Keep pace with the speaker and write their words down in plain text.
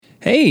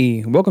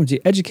Hey, welcome to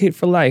Educate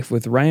for Life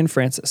with Ryan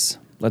Francis.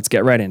 Let's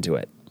get right into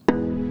it.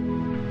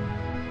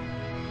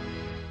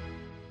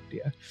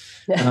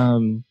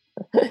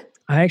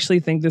 I actually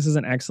think this is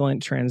an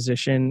excellent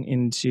transition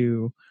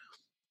into,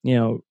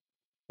 we're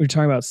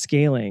talking about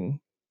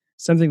scaling,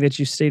 something that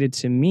you stated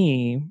to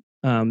me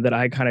that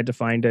I kind of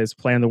defined as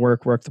plan the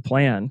work the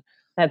plan.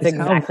 That's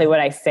exactly what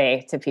I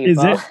say to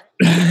people. Is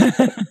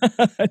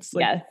it? It's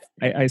like,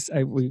 yes.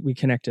 We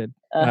connected.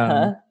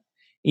 Uh-huh.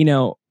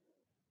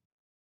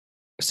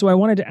 So I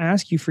wanted to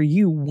ask you, for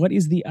you, what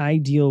is the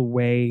ideal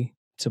way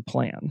to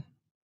plan?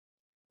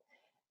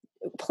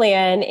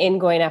 Plan in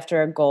going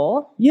after a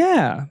goal?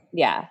 Yeah.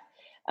 Yeah.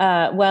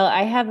 Well,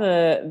 I have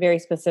a very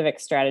specific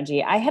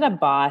strategy. I had a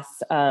boss,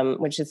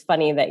 which is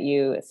funny that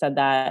you said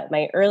that.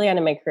 Early on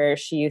in my career,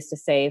 she used to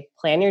say,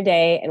 plan your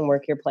day and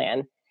work your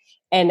plan.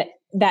 And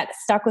that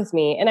stuck with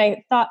me. And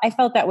I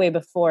felt that way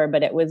before,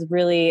 but it was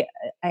really,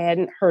 I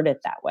hadn't heard it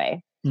that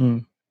way.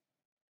 Mm.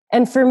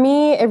 And for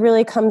me, it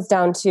really comes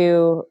down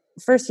to,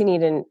 first, you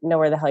need to know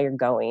where the hell you're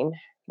going,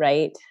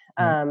 right?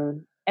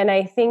 And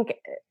I think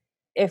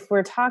if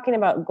we're talking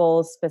about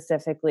goals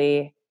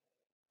specifically,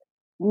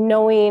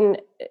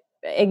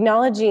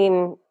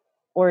 acknowledging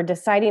or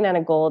deciding on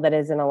a goal that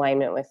is in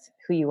alignment with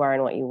who you are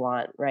and what you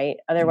want, right?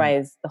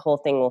 Otherwise, the whole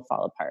thing will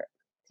fall apart.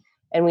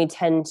 And we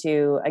tend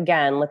to,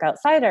 again, look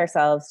outside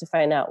ourselves to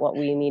find out what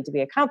we need to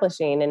be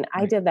accomplishing. And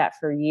I did that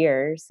for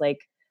years. Like,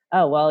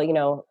 oh,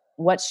 well,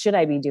 what should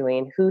I be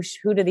doing? Who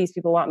do these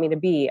people want me to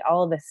be?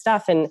 All of this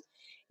stuff. And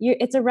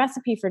it's a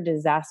recipe for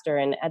disaster.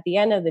 And at the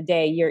end of the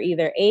day, you're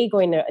either A,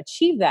 going to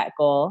achieve that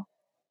goal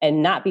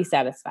and not be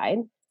satisfied,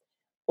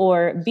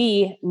 or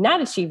B,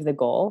 not achieve the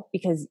goal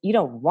because you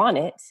don't want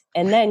it.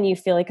 And then you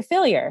feel like a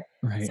failure.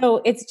 Right.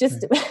 So it's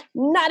just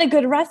not a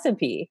good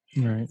recipe.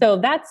 Right. So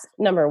that's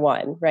number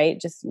one, right?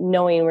 Just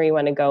knowing where you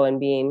want to go and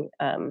being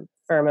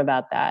firm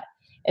about that.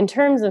 In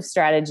terms of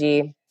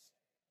strategy,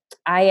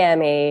 I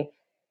am a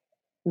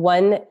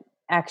one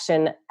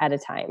action at a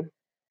time.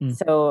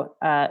 So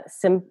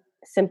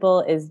simple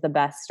is the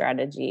best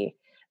strategy,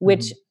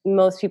 which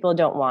most people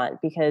don't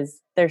want because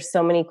there's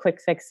so many quick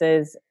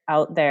fixes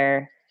out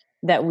there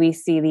that we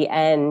see the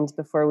end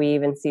before we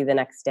even see the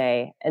next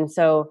day. And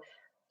so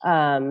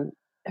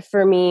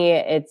for me,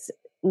 it's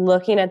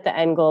looking at the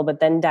end goal,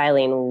 but then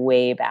dialing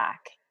way back.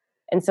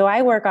 And so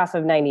I work off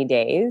of 90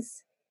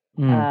 days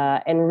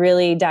and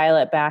really dial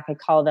it back. I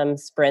call them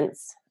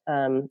sprints.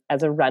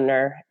 As a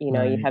runner,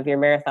 you have your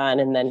marathon,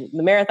 and then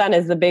the marathon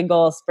is the big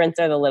goal. Sprints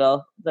are the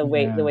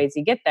ways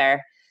you get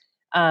there.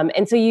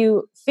 And so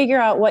you figure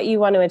out what you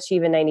want to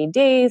achieve in 90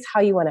 days, how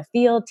you want to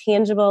feel,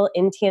 tangible,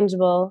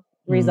 intangible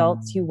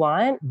results you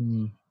want.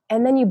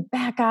 And then you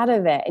back out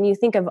of it and you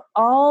think of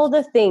all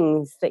the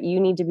things that you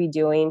need to be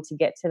doing to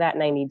get to that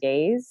 90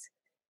 days.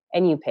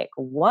 And you pick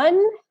one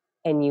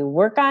and you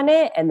work on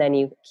it, and then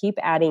you keep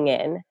adding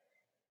in.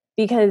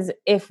 Because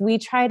if we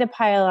try to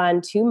pile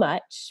on too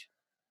much,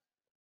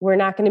 we're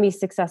not going to be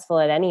successful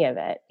at any of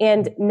it.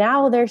 And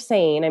now they're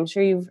saying, I'm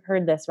sure you've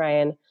heard this,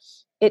 Ryan,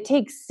 it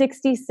takes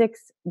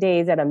 66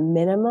 days at a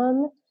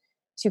minimum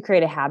to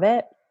create a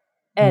habit.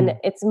 And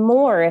it's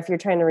more if you're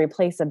trying to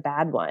replace a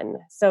bad one.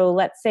 So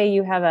let's say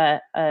you have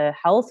a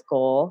health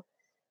goal,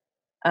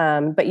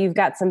 but you've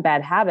got some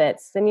bad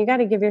habits, then you got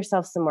to give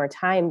yourself some more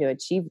time to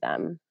achieve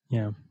them.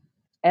 Yeah.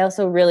 I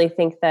also really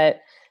think that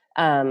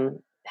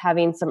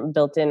having some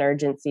built-in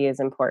urgency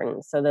is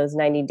important. So those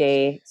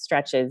 90-day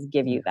stretches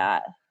give you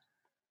that.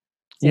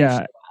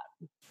 So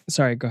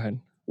sorry, go ahead.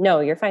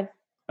 No, you're fine.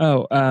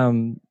 Oh,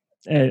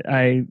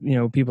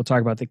 people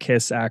talk about the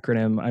KISS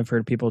acronym. I've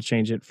heard people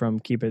change it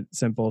from keep it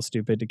simple,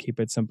 stupid to keep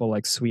it simple,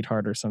 like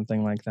sweetheart or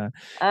something like that.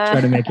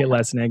 Try to make it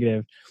less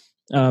negative.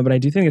 But I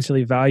do think it's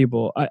really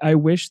valuable. I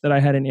wish that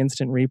I had an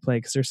instant replay,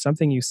 because there's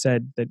something you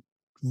said that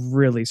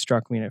really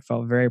struck me and it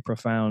felt very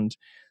profound,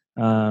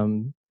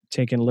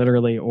 taken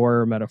literally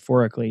or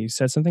metaphorically. You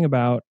said something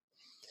about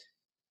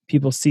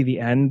people see the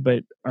end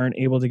but aren't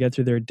able to get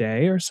through their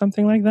day or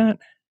something like that.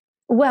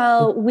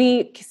 Well,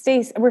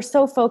 we're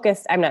so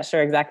focused. I'm not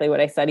sure exactly what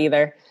I said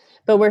either,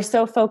 but we're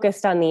so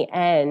focused on the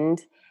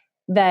end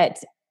that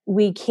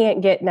we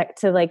can't get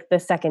to like the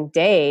second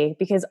day,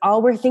 because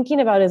all we're thinking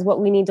about is what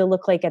we need to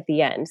look like at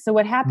the end. So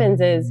what happens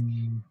is,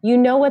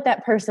 what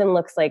that person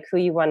looks like, who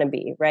you want to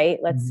be, right?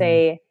 Let's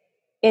say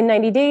in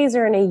 90 days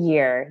or in a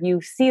year,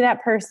 you see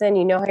that person,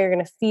 you know how you're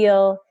going to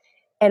feel.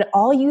 And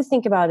all you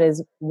think about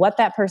is what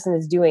that person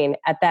is doing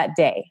at that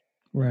day,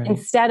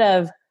 instead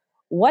of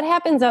what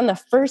happens on the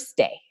first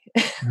day.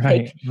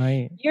 Right.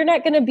 You're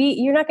not going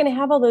to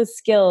have all those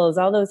skills,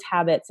 all those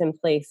habits in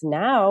place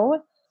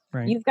now.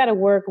 Right. You've got to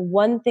work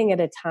one thing at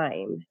a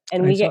time,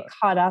 and we get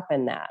caught up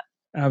in that.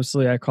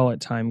 Absolutely. I call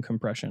it time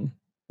compression.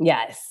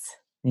 Yes.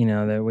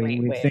 That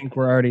we think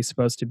we're already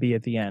supposed to be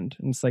at the end.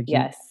 And it's like,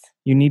 yes,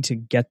 you need to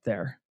get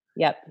there.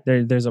 Yep.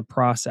 There's a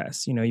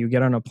process. You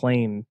get on a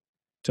plane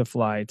to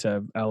fly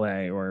to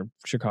LA or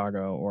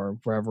Chicago or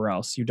wherever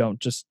else. You don't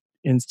just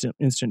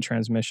instant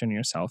transmission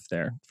yourself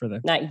there for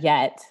the not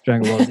yet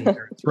Dragon Ball Z.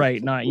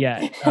 Right, not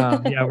yet.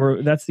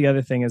 That's the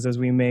other thing is, as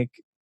we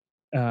make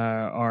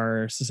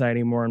our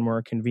society more and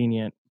more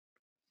convenient,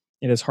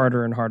 it is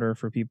harder and harder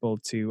for people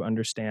to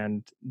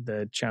understand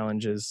the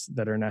challenges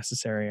that are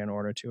necessary in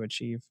order to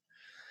achieve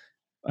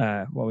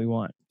what we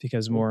want,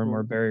 because more and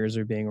more Mhm. barriers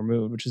are being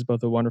removed, which is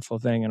both a wonderful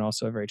thing and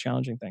also a very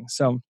challenging thing.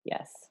 So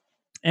Yes.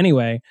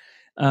 anyway,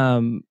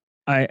 um,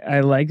 I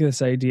like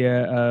this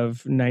idea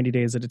of 90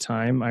 days at a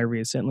time. I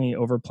recently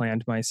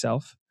overplanned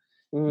myself,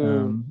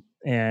 Mm.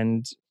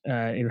 and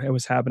it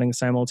was happening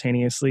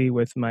simultaneously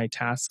with my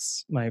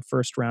tasks, my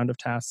first round of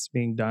tasks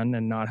being done,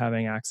 and not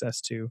having access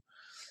to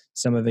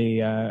some of the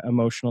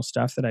emotional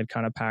stuff that I'd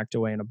kind of packed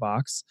away in a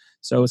box.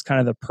 So it was kind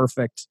of the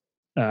perfect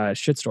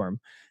shitstorm,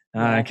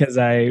 Yes. because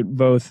I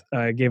both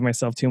gave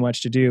myself too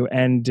much to do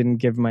and didn't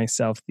give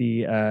myself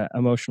the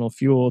emotional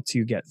fuel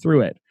to get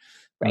through it.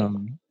 Right.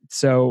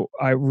 So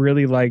I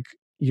really like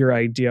your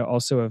idea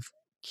also of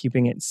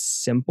keeping it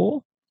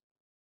simple.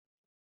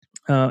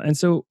 And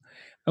so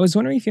I was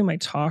wondering if you might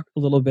talk a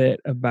little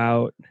bit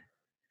about,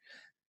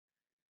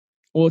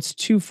 well, it's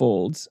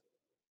twofold.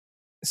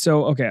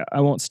 So, okay, I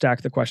won't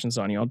stack the questions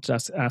on you. I'll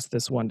just ask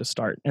this one to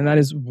start. And that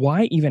is,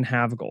 why even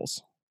have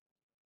goals?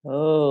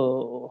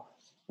 Oh,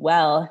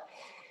 well,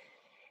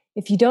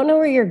 if you don't know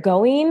where you're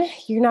going,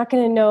 you're not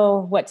going to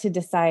know what to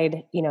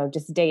decide,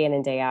 just day in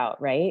and day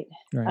out, right?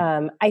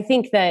 Right. I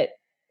think that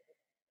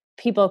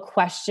people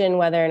question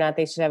whether or not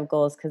they should have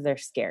goals because they're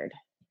scared,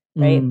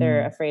 right?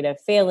 They're Mm, afraid of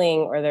failing,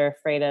 or they're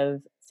afraid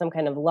of some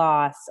kind of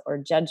loss or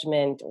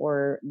judgment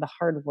or the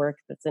hard work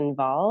that's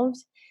involved.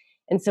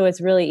 And so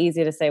it's really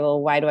easy to say, well,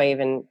 why do I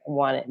even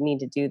need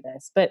to do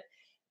this? But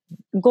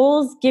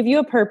goals give you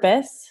a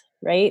purpose,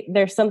 right?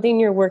 There's something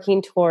you're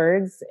working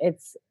towards.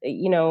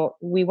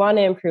 We want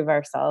to improve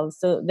ourselves,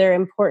 so they're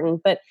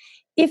important. But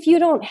if you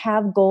don't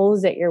have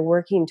goals that you're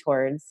working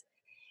towards,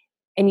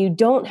 and you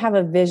don't have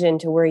a vision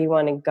to where you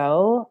want to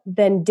go,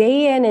 then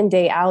day in and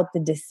day out, the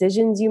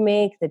decisions you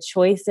make, the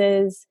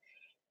choices,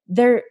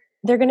 they're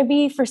going to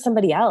be for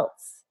somebody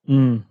else.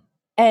 mm,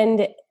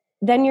 And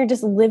then you're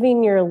just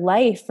living your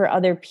life for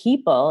other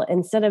people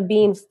instead of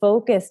being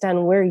focused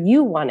on where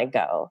you want to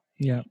go.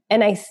 yeah.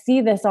 And I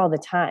see this all the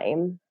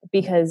time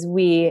because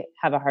we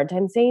have a hard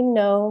time saying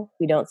no.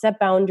 We don't set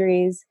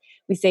boundaries.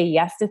 We say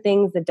yes to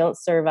things that don't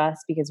serve us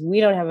because we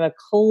don't have a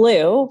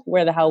clue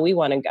where the hell we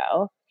want to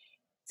go.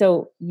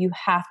 So you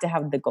have to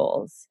have the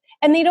goals,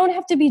 and they don't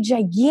have to be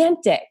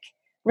gigantic,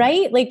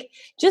 right? Like,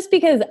 just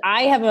because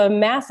I have a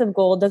massive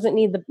goal doesn't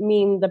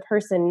mean the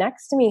person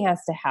next to me has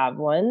to have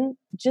one. Right.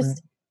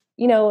 Just,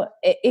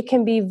 it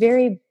can be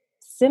very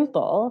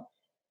simple,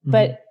 Mhm.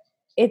 but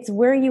it's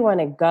where you want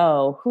to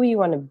go, who you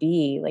want to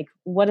be. Like,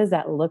 what does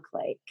that look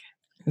like?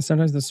 And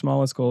sometimes the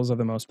smallest goals are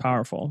the most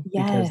powerful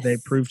because they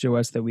Yes, prove to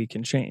us that we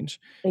can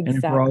change. And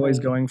if we're always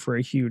exactly. going for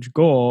a huge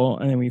goal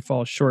and then we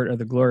fall short of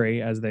the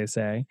glory, as they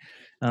say,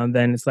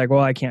 then it's like,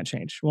 well, I can't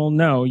change. Well,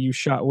 no, you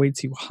shot way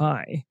too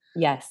high.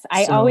 Yes.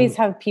 I always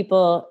So, have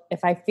people,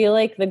 if I feel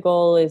like the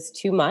goal is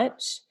too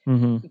much,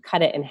 mhm, you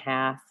cut it in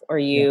half, or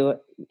yeah. you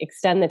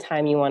extend the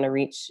time you want to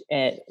reach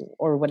it,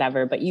 or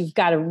whatever, but you've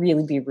got to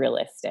really be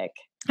realistic.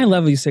 I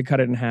love that you say cut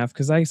it in half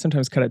because I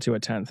sometimes cut it to a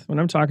tenth. When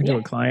I'm talking to Yeah.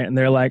 a client and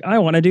they're like, I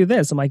want to do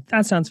this, I'm like,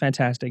 that sounds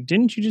fantastic.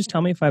 Didn't you just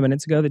tell me 5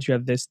 minutes ago that you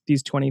have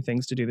these 20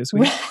 things to do this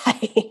week?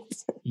 Right.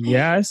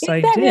 Yes, Is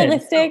I that did. So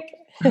realistic?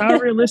 how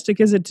realistic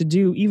is it to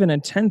do even a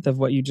tenth of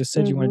what you just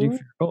said you want to do Hmm.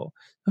 for your goal?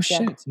 Oh Yeah.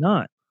 shit, it's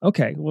not.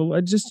 Okay, well,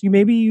 I just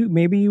maybe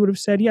you would have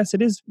said yes,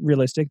 it is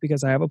realistic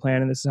because I have a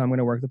plan and this is how I'm going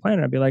to work the plan.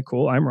 And I'd be like,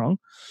 cool, I'm wrong,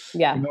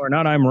 Yeah. or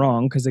not, I'm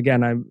wrong, because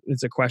again,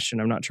 it's a question.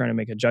 I'm not trying to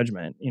make a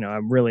judgment.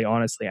 I'm really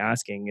honestly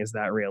asking, is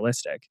that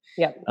realistic?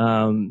 Yep.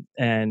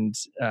 And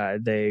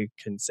they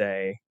can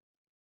say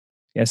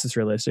yes, it's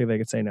realistic. They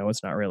could say no,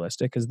 it's not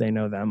realistic because they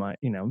know them,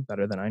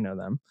 better than I know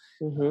them,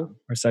 Hmm.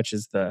 or such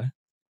is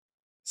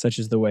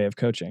the way of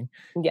coaching.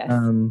 Yes.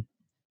 Um,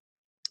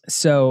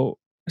 so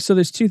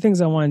there's two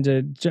things I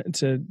wanted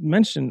to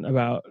mention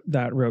about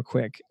that real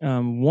quick.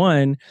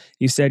 One,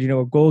 you said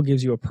a goal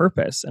gives you a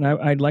purpose, and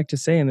I'd like to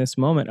say in this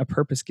moment, a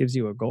purpose gives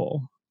you a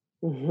goal.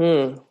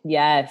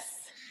 Yes.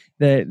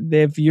 That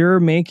if you're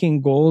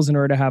making goals in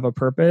order to have a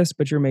purpose,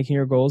 but you're making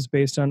your goals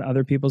based on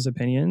other people's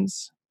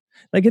opinions,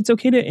 like, it's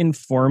okay to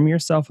inform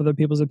yourself of other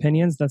people's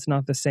opinions. That's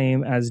not the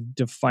same as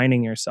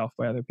defining yourself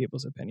by other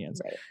people's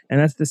opinions. Right. And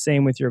that's the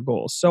same with your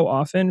goals. So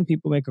often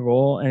people make a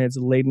goal and it's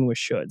laden with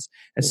shoulds.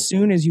 As Hmm.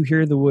 soon as you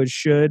hear the word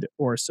should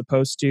or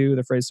supposed to,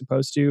 the phrase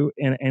supposed to,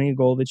 in any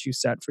goal that you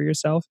set for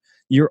yourself,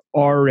 you're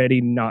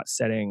already not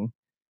setting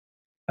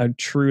a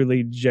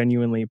truly,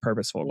 genuinely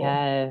purposeful goal.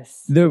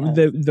 Yes. The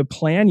Yes. the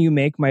plan you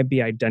make might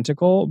be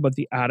identical, but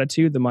the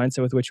attitude, the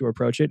mindset with which you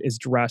approach it is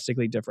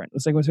drastically different.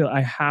 It's like when people,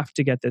 I have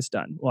to get this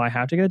done. Well, I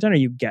have to get it done, or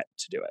you get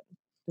to do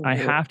it. I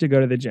Hmm. have to go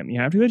to the gym. You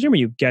have to go to the gym, or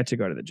you get to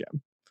go to the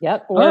gym.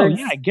 Yep. Oh yeah,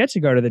 Words. I get to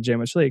go to the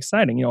gym. It's really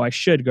exciting. I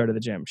should go to the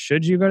gym.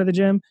 Should you go to the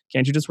gym?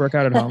 Can't you just work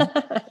out at home?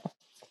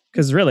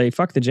 Because really,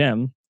 fuck the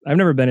gym. I've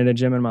never been in a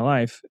gym in my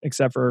life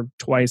except for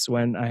twice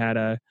when I had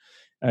a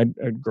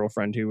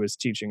girlfriend who was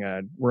teaching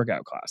a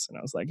workout class, and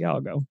I was like, yeah,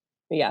 I'll go.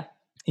 Yeah.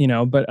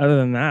 But other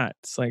than that,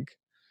 it's like,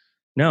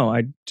 No,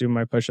 I do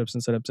my push-ups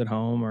and sit-ups at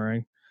home, or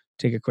I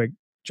take a quick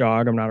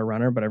jog. I'm not a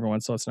runner, but every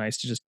once in a while it's nice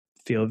to just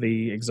feel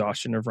the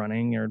exhaustion of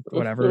running or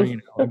whatever,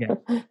 again,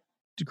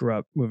 grew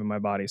up moving my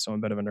body, so I'm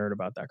a bit of a nerd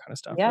about that kind of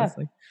stuff. But Yeah. it's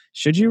like,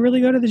 should you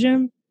really go to the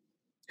gym?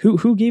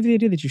 Who gave you the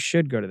idea that you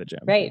should go to the gym?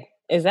 Right.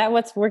 Is that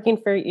what's working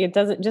for you? It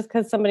doesn't, just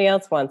because somebody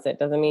else wants it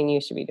doesn't mean you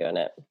should be doing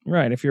it.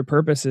 Right. If your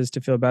purpose is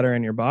to feel better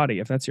in your body,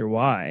 if that's your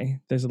why,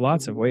 there's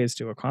lots of Mhm. ways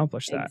to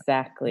accomplish that. The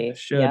Exactly.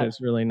 should Yep. is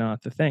really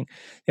not the thing.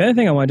 The other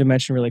thing I wanted to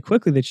mention really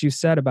quickly that you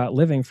said about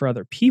living for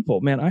other people,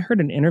 man, I heard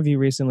an interview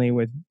recently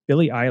with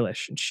Billie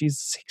Eilish, and she's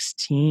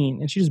 16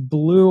 and she just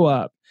blew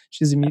up.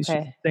 She's a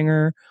Okay.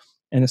 singer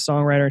and a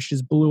songwriter. She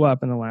just blew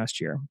up in the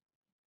last year.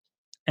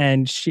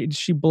 And she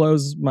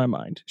blows my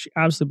mind. She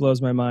absolutely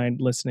blows my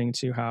mind listening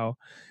to how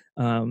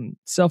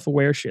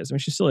self-aware she is. I mean,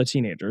 she's still a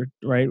teenager,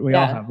 right? We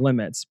all Yeah. have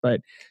limits,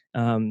 but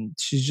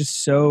she's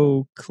just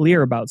so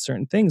clear about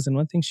certain things. And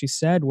one thing she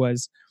said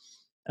was,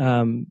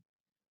 um,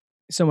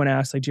 someone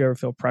asked, like, "Do you ever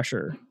feel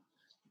pressure?"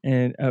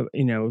 And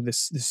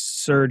this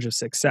surge of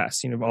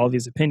success. Of all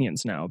these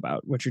opinions now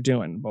about what you're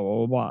doing, blah blah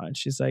blah blah. And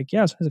she's like,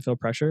 "Yeah, sometimes I feel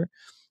pressure,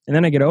 and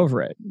then I get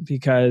over it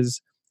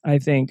because." I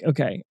think,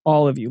 okay,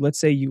 all of you, let's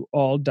say you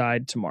all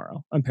died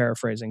tomorrow. I'm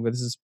paraphrasing, but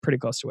this is pretty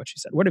close to what she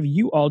said. What if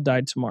you all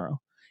died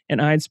tomorrow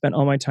and I had spent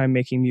all my time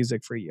making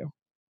music for you?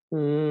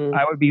 Mm.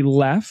 I would be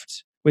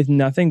left with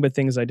nothing but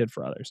things I did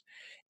for others.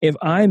 If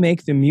I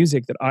make the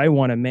music that I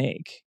want to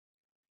make,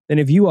 then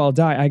if you all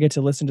die, I get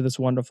to listen to this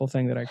wonderful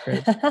thing that I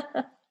created.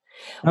 I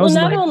Well, was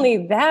not like,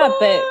 only that,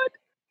 what?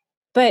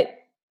 but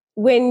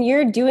when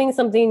you're doing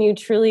something you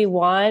truly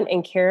want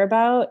and care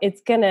about,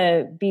 it's going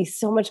to be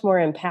so much more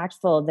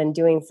impactful than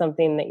doing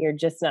something that you're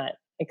just not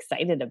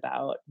excited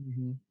about.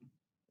 Mhm.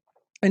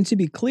 And to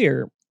be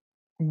clear,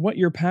 what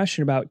you're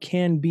passionate about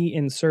can be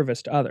in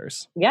service to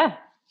others. Yeah.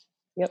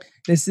 Yep.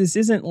 This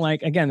isn't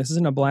like, again, this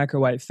isn't a black or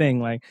white thing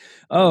like,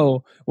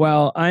 oh,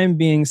 well, I'm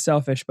being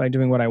selfish by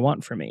doing what I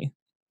want for me.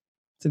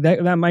 So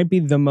that might be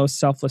the most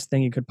selfless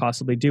thing you could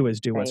possibly do is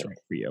do what's Right. right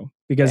for you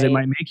because it Right.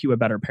 might make you a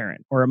better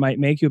parent or it might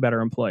make you a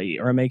better employee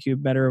or it make you a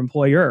better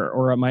employer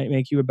or it might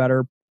make you a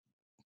better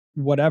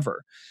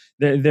whatever.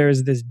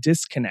 There's this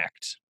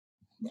disconnect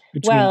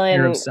between Well,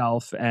 care of and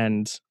self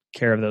and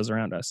care of those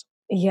around us.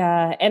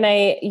 yeah, and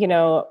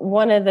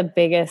one of the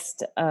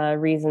biggest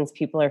reasons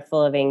people are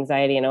full of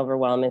anxiety and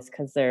overwhelm is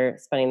because they're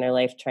spending their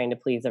life trying to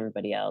please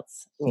everybody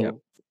else. I Yeah.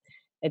 mean,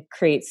 it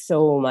creates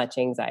so much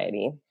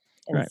anxiety.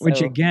 And Right, which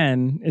so,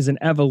 again is an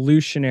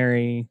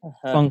evolutionary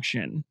uh-huh,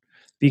 function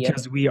yep,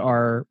 because we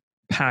are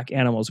pack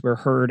animals, we're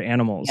herd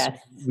animals. yes,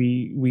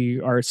 We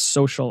are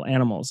social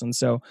animals, and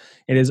so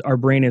it is our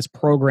brain is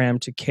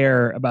programmed to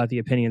care about the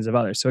opinions of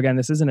others. So again,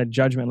 this isn't a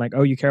judgment like,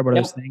 "Oh, you care about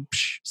nope, this thing,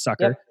 psh,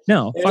 sucker." yep.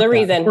 No, There's fuck a that. Of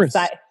reason. course.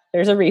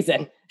 There's a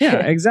reason.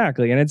 Yeah,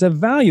 exactly, and it's a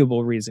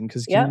valuable reason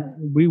because Yep.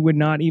 we would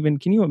not even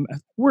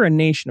we're a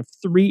nation of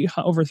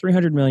over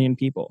 300 million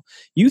people.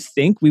 You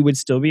think we would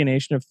still be a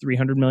nation of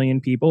 300 million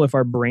people if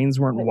our brains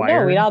weren't No, we'd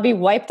wired? all be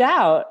wiped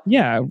out.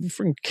 Yeah, we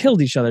freaking killed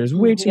each other. There's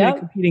way too many Yep.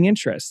 competing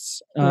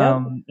interests,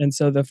 Yep. and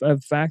so the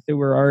fact that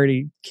we're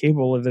already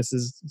capable of this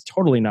is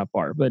totally not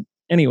bar. But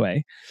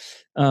anyway,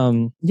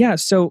 yeah.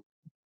 So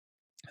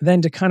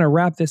then to kind of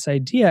wrap this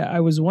idea, I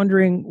was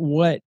wondering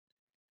what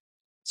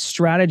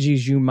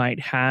strategies you might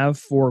have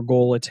for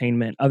goal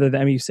attainment other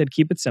than, I mean, you said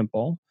keep it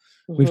simple.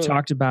 We've Mhm.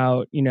 talked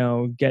about,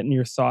 getting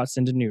your thoughts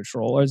into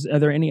neutral. Are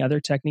there any other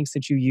techniques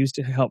that you use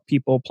to help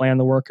people plan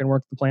the work and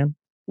work the plan?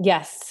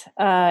 Yes,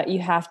 you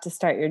have to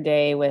start your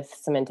day with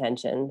some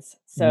intentions.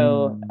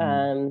 So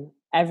Mm.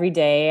 every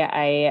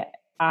day,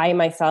 I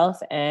myself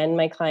and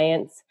my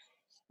clients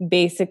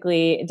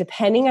basically,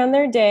 depending on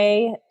their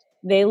day,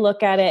 they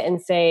look at it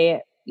and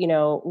say,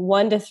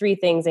 1 to 3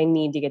 things I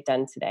need to get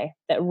done today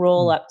that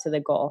roll Mm. up to the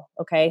goal.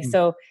 Okay, Mm.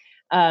 so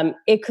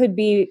it could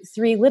be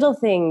 3 little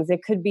things.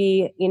 It could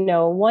be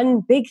one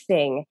big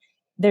thing.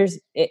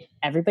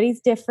 Everybody's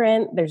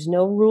different. There's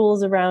no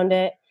rules around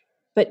it,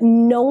 but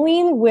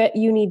knowing what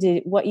you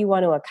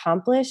want to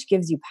accomplish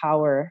gives you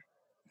power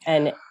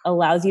and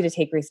allows you to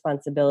take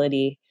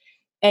responsibility,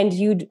 and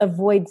you'd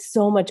avoid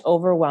so much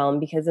overwhelm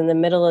because in the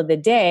middle of the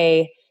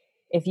day,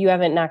 if you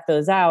haven't knocked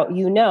those out,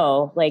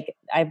 like,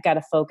 I've got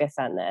to focus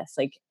on this,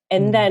 like,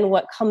 and Mm. then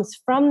what comes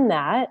from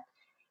that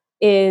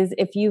is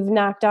if you've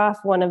knocked off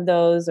one of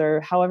those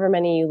or however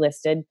many you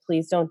listed,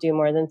 please don't do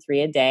more than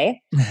 3 a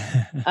day.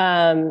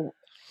 um,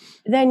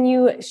 then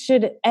you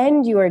should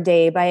end your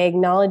day by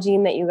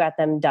acknowledging that you got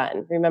them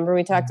done. Remember,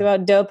 we talked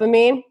about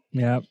dopamine?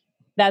 Yep.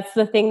 That's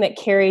the thing that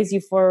carries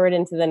you forward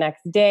into the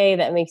next day,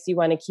 that makes you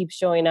want to keep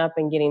showing up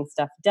and getting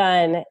stuff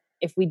done.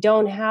 If we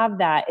don't have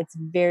that, it's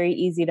very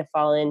easy to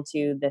fall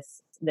into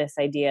this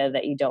idea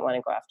that you don't want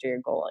to go after your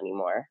goal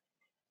anymore.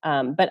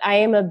 But I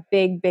am a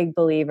big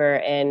believer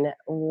in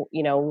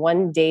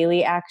one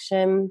daily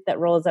action that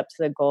rolls up to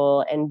the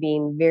goal and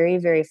being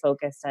very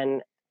focused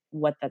on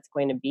what that's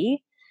going to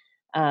be.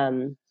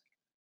 Um,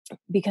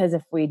 because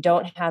if we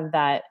don't have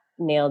that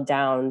nailed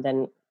down,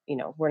 then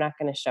we're not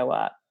going to show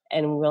up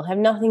and we'll have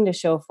nothing to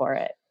show for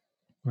it.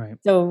 Right.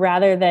 So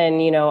rather than,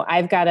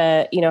 I've got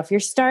if you're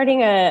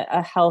starting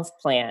a health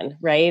plan,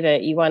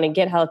 right? You want to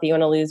get healthy, you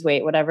want to lose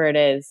weight, whatever it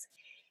is,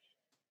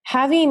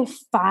 having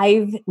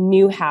 5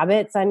 new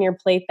habits on your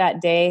plate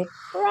that day,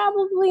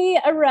 probably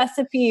a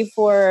recipe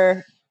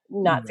for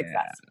not Yeah.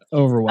 success.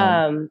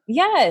 Overwhelm.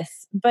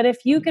 Yes, but if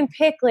you can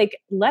pick, like,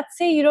 let's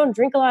say you don't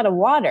drink a lot of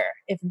water,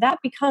 if that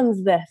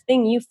becomes the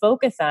thing you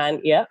focus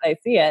on, yep, I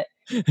see it.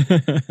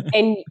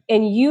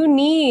 and you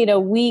need a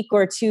week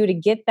or 2 to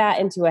get that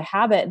into a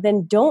habit,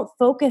 then don't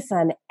focus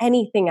on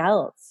anything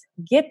else.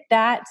 Get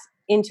that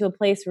into a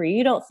place where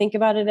you don't think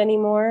about it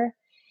anymore,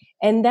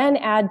 and then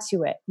add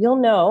to it. You'll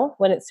know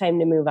when it's time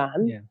to move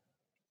on. Yeah.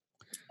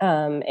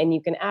 And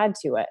you can add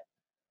to it.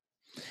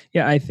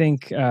 Yeah, I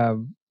think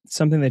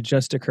something that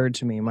just occurred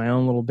to me, my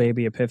own little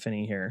baby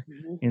epiphany here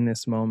in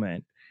this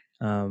moment,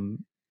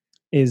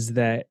 is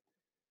that,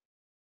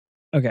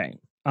 okay,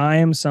 I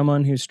am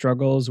someone who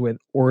struggles with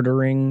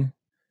ordering,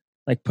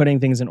 like putting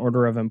things in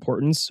order of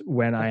importance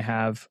when I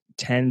have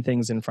 10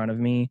 things in front of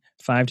me,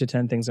 5 to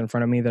 10 things in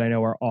front of me that I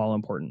know are all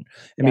important.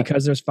 And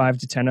because there's 5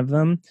 to 10 of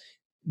them,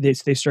 they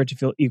start to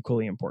feel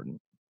equally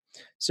important.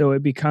 So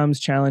it becomes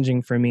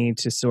challenging for me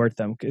to sort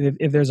them.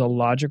 If there's a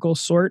logical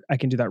sort, I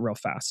can do that real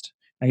fast.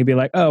 I can be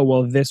like, oh,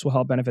 well, this will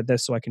help benefit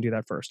this, so I can do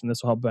that first. And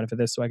this will help benefit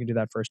this, so I can do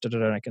that first.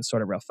 And I can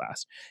sort it real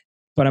fast.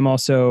 But I'm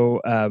also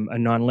a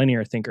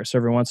nonlinear thinker. So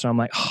every once in a while, I'm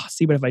like, oh,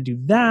 see, but if I do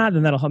that,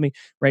 then that'll help me,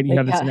 right? You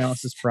have this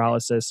analysis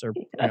paralysis or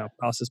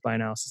paralysis by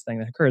analysis thing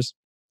that occurs.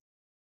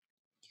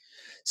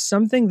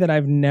 Something that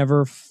I've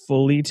never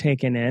fully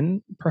taken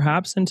in,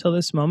 perhaps until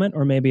this moment,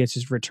 or maybe it's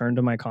just returned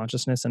to my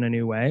consciousness in a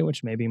new way,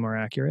 which may be more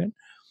accurate.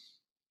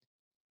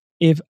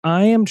 If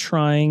I am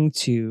trying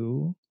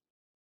to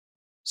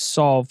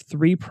solve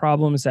 3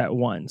 problems at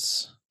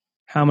once,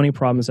 how many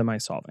problems am I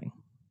solving?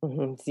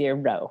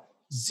 0.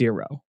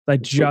 0.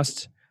 Like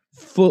just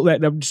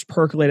that just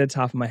percolated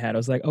top of my head. I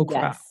was like, oh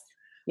crap.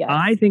 Yes.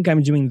 I think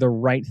I'm doing the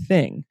right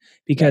thing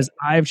because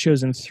I've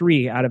chosen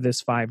 3 out of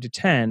this 5 to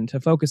 10 to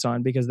focus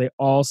on because they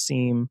all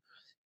seem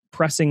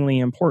pressingly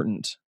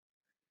important.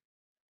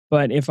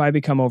 But if I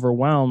become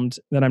overwhelmed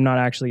that I'm not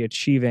actually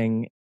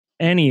achieving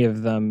any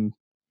of them,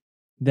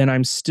 then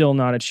I'm still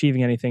not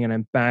achieving anything and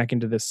I'm back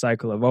into this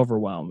cycle of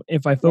overwhelm.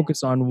 If I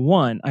focus on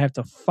one, I have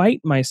to fight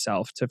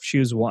myself to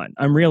choose one.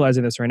 I'm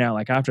realizing this right now.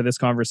 Like after this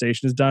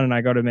conversation is done and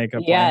I go to make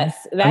a plan,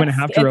 I'm going to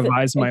have to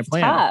revise my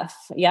plan. Tough.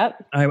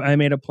 Yep. I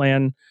made a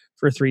plan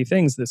for 3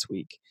 things this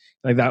week.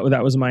 Like that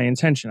was my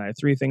intention. I had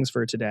 3 things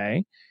for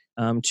today,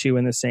 2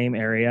 in the same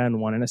area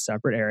and 1 in a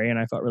separate area. And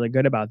I felt really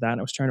good about that.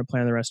 And I was trying to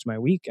plan the rest of my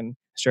week and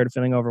started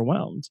feeling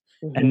overwhelmed.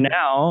 And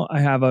now I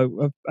have I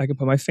can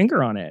put my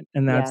finger on it.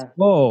 And that's,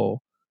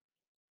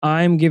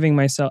 I'm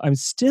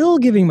still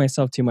giving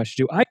myself too much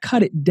to do. I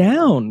cut it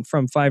down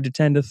from 5 to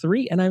 10 to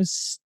 3, and I'm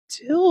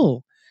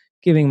still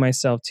giving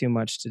myself too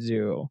much to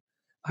do.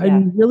 I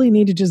really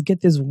need to just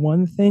get this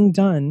one thing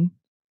done.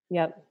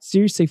 Yep.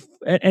 Seriously,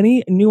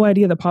 any new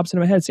idea that pops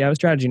into my head, see, I have a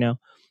strategy now.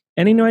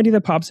 Any new idea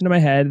that pops into my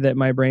head that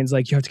my brain's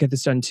like, you have to get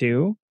this done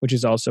too, which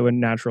is also a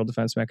natural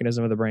defense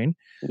mechanism of the brain.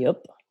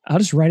 Yep. I'll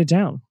just write it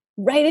down.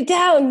 Write it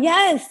down.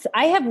 Yes.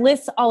 I have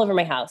lists all over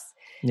my house.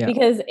 Yeah.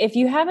 Because if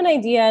you have an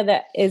idea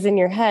that is in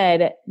your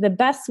head, the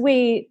best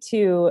way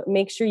to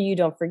make sure you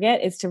don't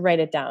forget is to write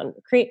it down.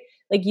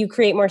 You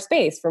create more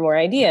space for more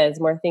ideas,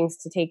 more things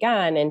to take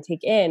on and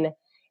take in.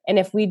 And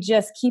if we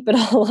just keep it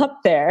all up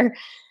there,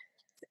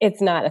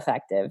 it's not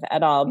effective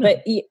at all. No.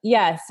 But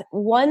yes,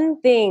 one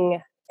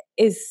thing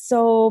is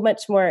so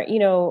much more,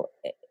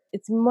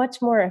 it's much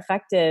more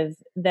effective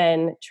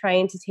than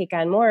trying to take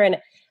on more. And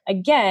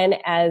again,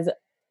 as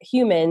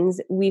humans,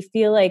 we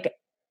feel like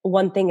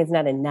one thing is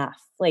not enough.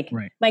 Like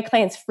my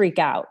clients freak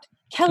out.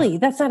 Kelly,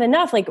 that's not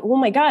enough. Like, oh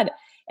my God.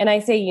 And I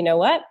say, you know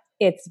what?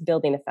 It's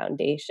building a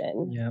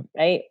foundation,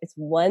 right? It's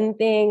one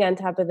thing on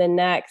top of the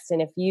next.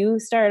 And if you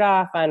start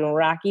off on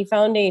rocky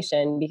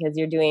foundation because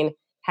you're doing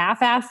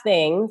half-ass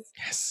things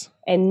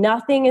and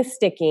nothing is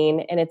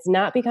sticking and it's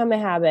not become a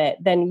habit,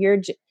 then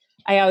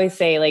I always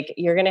say, like,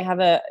 you're going to have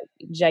a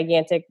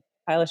gigantic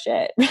pile of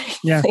shit. Right?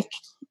 Yeah.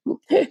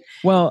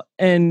 Well,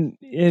 and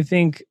I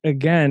think,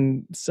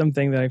 again,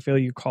 something that I feel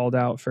you called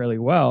out fairly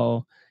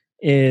well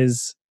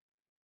is,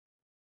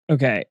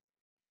 okay,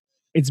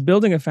 it's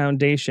building a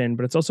foundation,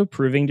 but it's also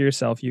proving to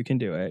yourself you can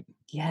do it.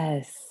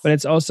 Yes. But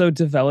it's also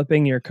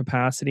developing your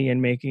capacity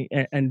and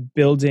and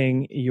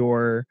building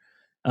your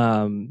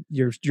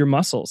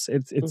muscles.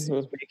 It's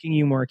making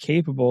you more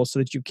capable so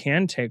that you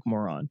can take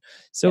more on.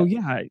 So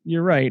yeah,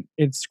 you're right.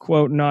 It's,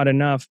 quote, not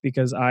enough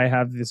because I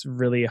have this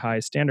really high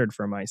standard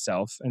for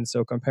myself, and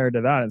so compared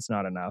to that, it's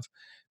not enough.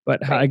 But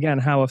again,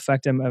 how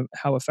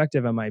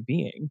effective am I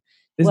being?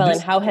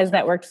 And how has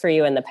that worked for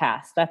you in the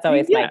past? That's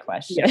always my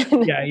question.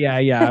 Yeah.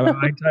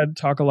 I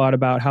talk a lot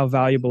about how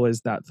valuable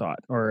is that thought,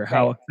 or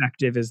how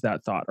effective is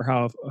that thought, or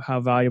how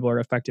valuable or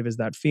effective is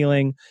that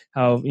feeling,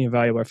 how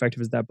valuable or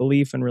effective is that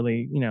belief, and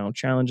really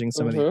challenging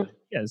some of the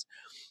ideas.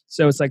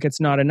 So it's like,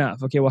 it's not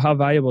enough. Okay, well, how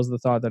valuable is the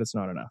thought that it's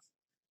not enough?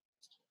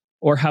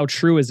 Or how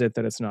true is it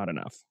that it's not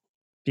enough?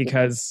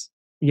 Because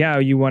yeah,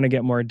 you want to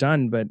get more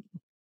done, but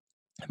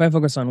if I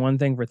focus on one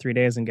thing for 3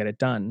 days and get it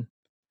done,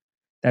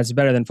 that's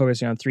better than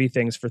focusing on 3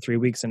 things for 3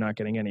 weeks and not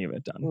getting any of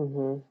it done.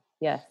 Mm-hmm.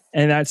 Yes.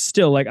 And that's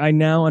still like, I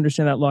now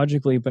understand that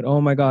logically, but oh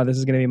my God, this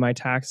is going to be my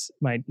task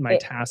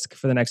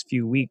for the next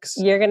few weeks.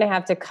 You're going to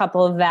have to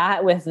couple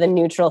that with the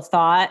neutral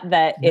thought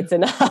that it's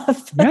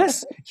enough.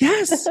 Yes.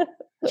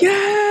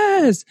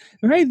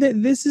 Right.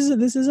 This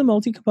is a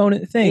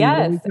multi-component thing.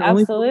 Yes,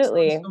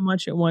 absolutely. So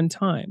much at one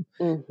time.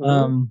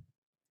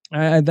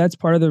 Mm-hmm. That's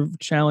part of the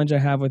challenge I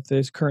have with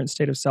this current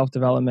state of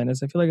self-development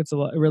is I feel like it's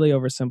really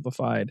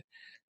oversimplified.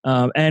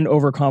 And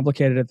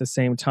overcomplicated at the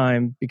same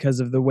time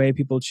because of the way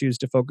people choose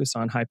to focus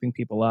on hyping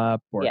people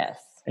up or, yes.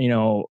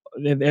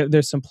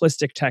 There's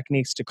simplistic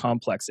techniques to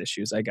complex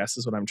issues, I guess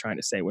is what I'm trying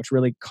to say, which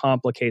really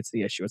complicates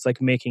the issue. It's like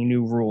making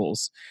new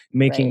rules,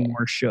 making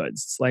more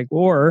shoulds. It's like,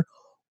 or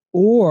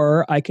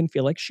I can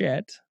feel like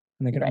shit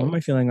and I can own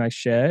my feeling like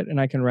shit and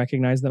I can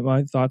recognize that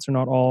my thoughts are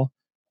not all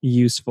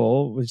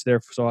useful, which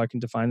therefore so I can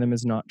define them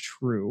as not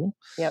true.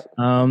 Yep.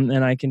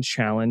 And I can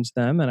challenge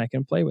them and I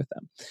can play with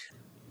them.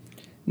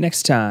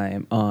 Next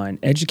time on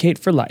Educate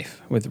for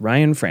Life with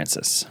Ryan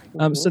Francis.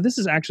 So this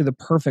is actually the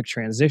perfect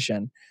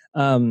transition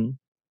to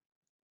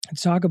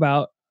talk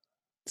about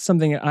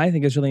something that I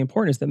think is really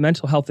important is that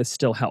mental health is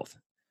still health.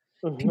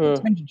 Mm-hmm. People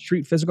tend to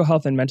treat physical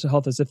health and mental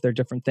health as if they're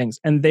different things,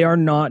 and they are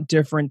not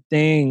different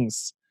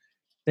things.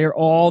 They're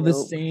all the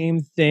same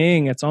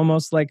thing. It's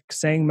almost like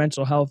saying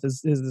mental health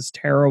is this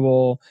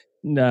terrible...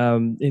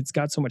 it's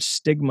got so much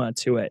stigma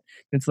to it.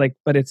 It's like,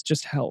 but it's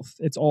just health.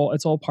 It's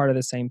all part of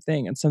the same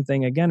thing. And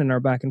something again in our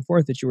back and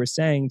forth that you were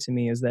saying to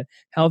me is that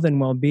health and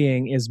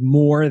well-being is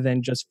more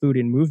than just food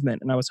and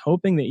movement. And I was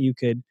hoping that you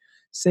could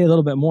say a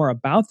little bit more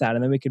about that,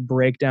 and then we could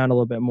break down a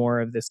little bit more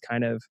of this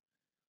kind of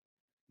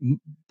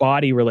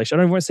body relation. I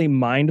don't even want to say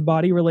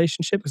mind-body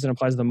relationship because it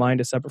implies the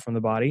mind is separate from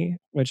the body,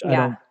 which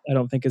I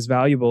don't think is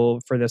valuable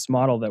for this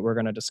model that we're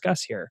going to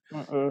discuss here.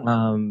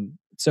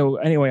 So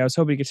anyway, I was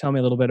hoping you could tell me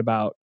a little bit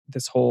about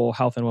this whole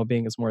health and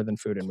well-being is more than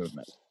food and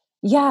movement.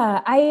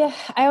 Yeah, I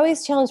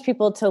always challenge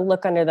people to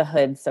look under the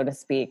hood, so to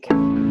speak.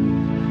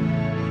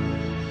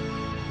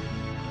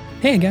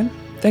 Hey again,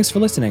 thanks for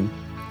listening.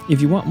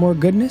 If you want more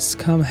goodness,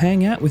 come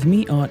hang out with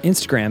me on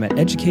Instagram at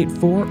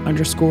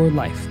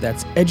educate4_life.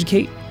 That's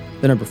educate,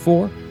 the number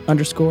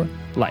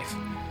 4_life.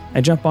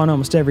 I jump on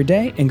almost every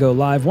day and go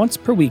live once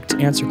per week to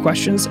answer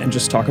questions and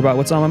just talk about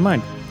what's on my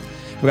mind.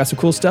 We've got some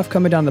cool stuff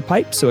coming down the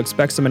pipe, so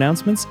expect some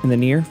announcements in the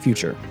near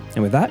future.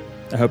 And with that,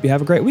 I hope you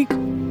have a great week.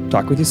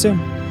 Talk with you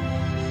soon.